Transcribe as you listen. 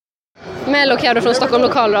MelloCarro från Stockholm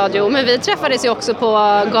Lokalradio. Men vi träffades ju också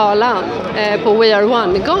på galan, på We Are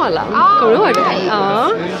One-galan. Kommer du ihåg det? Ja.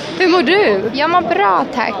 Hur mår du? Jag mår bra,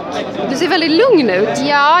 tack. Du ser väldigt lugn ut.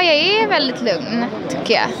 Ja, jag är väldigt lugn,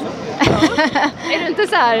 tycker jag. Är du inte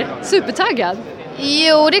så här supertaggad?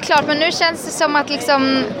 Jo, det är klart, men nu känns det som att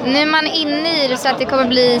liksom, nu är man inne i det så att det kommer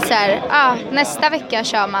bli så här, nästa vecka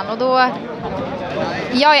kör man och då,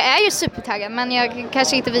 ja, jag är ju supertaggad men jag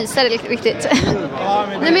kanske inte visar det riktigt.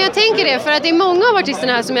 Nej, men jag tänker det, för att det är många av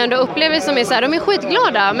artisterna här som jag ändå upplever som är så här, de är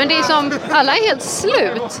skitglada, men det är som, alla är helt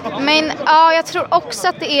slut. Men ja, jag tror också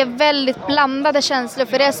att det är väldigt blandade känslor,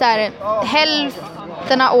 för det är så här,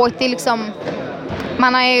 hälften har åkt, det är liksom,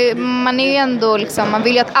 man är ju ändå liksom, man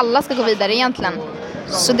vill ju att alla ska gå vidare egentligen.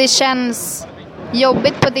 Så det känns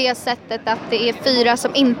jobbigt på det sättet att det är 4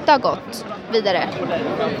 som inte har gått vidare.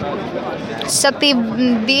 Så att det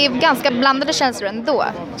är ganska blandade känslor ändå.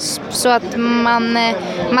 Så att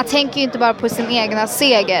man tänker ju inte bara på sin egna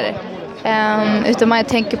seger, utan man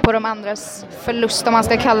tänker på de andras förlust, om man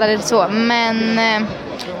ska kalla det så. Men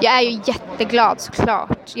jag är ju jätteglad,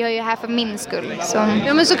 såklart. Jag är ju här för min skull. Så.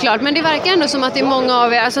 Ja, men såklart. Men det verkar ändå som att det är många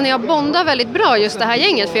av er, alltså ni har bondat väldigt bra just det här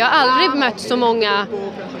gänget. För jag har aldrig mött så många.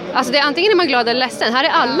 Alltså det är antingen är man glad eller ledsen. Här är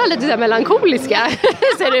alla lite så melankoliska,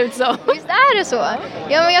 ser det ut så. Visst är det så?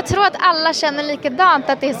 Ja, men jag tror att alla känner likadant,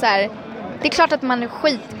 att det är så här. Det är klart att man är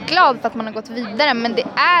skitglad för att man har gått vidare, men det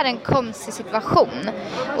är en konstig situation.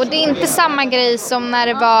 Och det är inte samma grej som när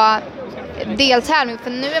det var deltävling, för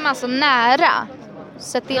nu är man så nära.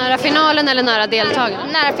 Så att det är nära finalen eller nära deltagaren?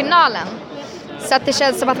 Nära finalen. Så att det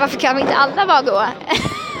känns som att varför kan inte alla bara gå?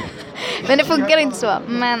 Men det funkar inte så.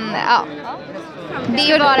 Men ja, det är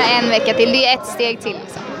ju bara en vecka till, det är ett steg till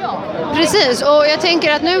liksom. Precis, och jag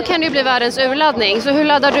tänker att nu kan det ju bli världens urladdning. Så hur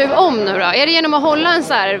laddar du om nu då? Är det genom att hålla en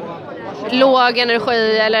så här låg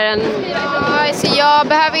energi eller en... Ja, alltså jag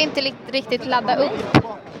behöver inte riktigt ladda upp.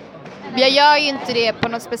 Jag gör ju inte det på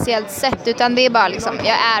något speciellt sätt, utan det är bara liksom,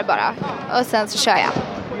 jag är bara. Och sen så kör jag.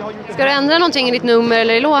 Ska du ändra någonting i ditt nummer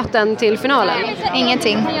eller i låten till finalen?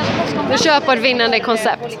 Ingenting. Du kör på ett vinnande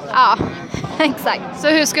koncept? Ja, exakt. Så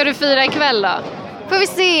hur ska du fira ikväll då? Får vi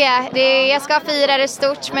se. Jag ska fira det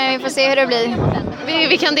stort, men vi får se hur det blir.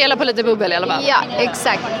 Vi kan dela på lite bubbel i alla fall. Ja,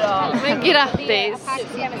 exakt. Men grattis.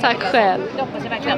 Tack själv.